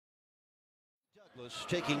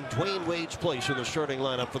Taking Dwayne Wade's place in the starting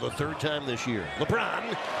lineup for the third time this year. LeBron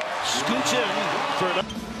scoots in for an...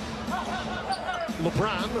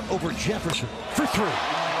 LeBron over Jefferson for three.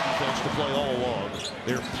 Defense to play all along.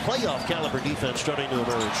 Their playoff caliber defense starting to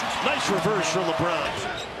emerge. Nice reverse from LeBron.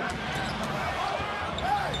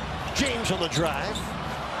 James on the drive.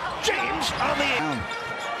 James on the...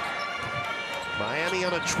 Miami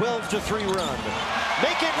on a 12-3 run.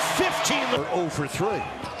 Make it 15. 0 for 3.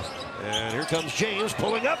 And here comes James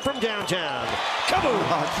pulling up from downtown.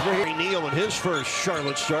 Kaboom! Neal in his first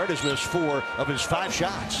Charlotte start has missed 4 of his 5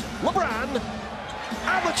 shots. LeBron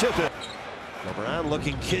on the tip it. LeBron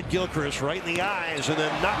looking Kid Gilchrist right in the eyes and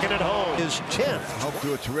then knocking it home. His 10th. Helped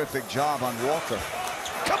do a terrific job on Walker.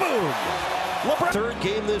 Kaboom! LeBron. Third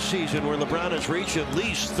game this season where LeBron has reached at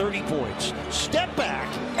least 30 points. Step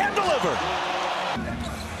back and deliver.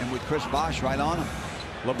 And with Chris Bosh right on him.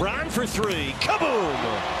 LeBron for 3.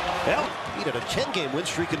 Kaboom! Well, he had a 10-game win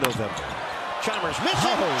streak in November. Chalmers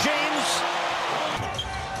missing. James.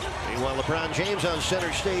 Meanwhile, LeBron James on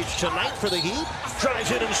center stage tonight for the Heat.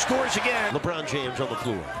 Drives in and scores again. LeBron James on the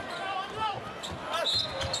floor.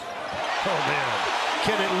 Oh, man.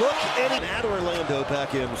 Can it look any... At Orlando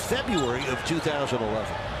back in February of 2011.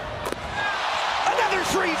 Another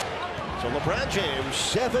 3. So LeBron James,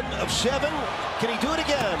 7 of 7. Can he do it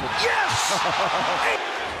again? Yes!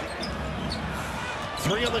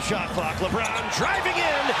 3 on the shot clock. LeBron driving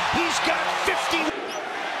in. He's got 50.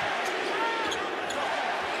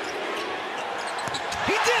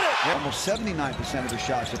 He did it. Almost 79% of his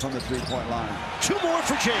shots are from the three-point line. 2 more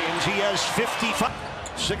for James. He has 55.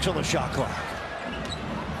 6 on the shot clock.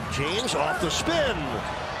 James off the spin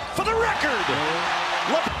for the record.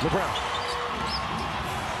 LeBron.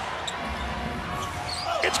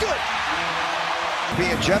 It's good. Be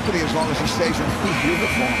in jeopardy as long as he stays in Heat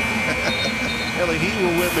uniform. The Heat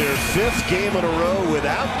will win their 5th game in a row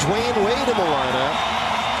without Dwayne Wade in the lineup.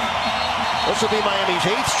 This will be Miami's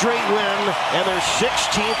 8th straight win and their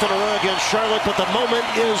 16th in a row against Charlotte, but the moment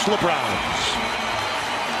is LeBron's.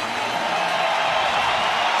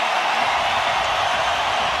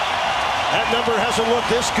 That number hasn't looked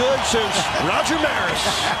this good since Roger Maris.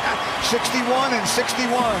 61 and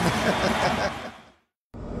 61.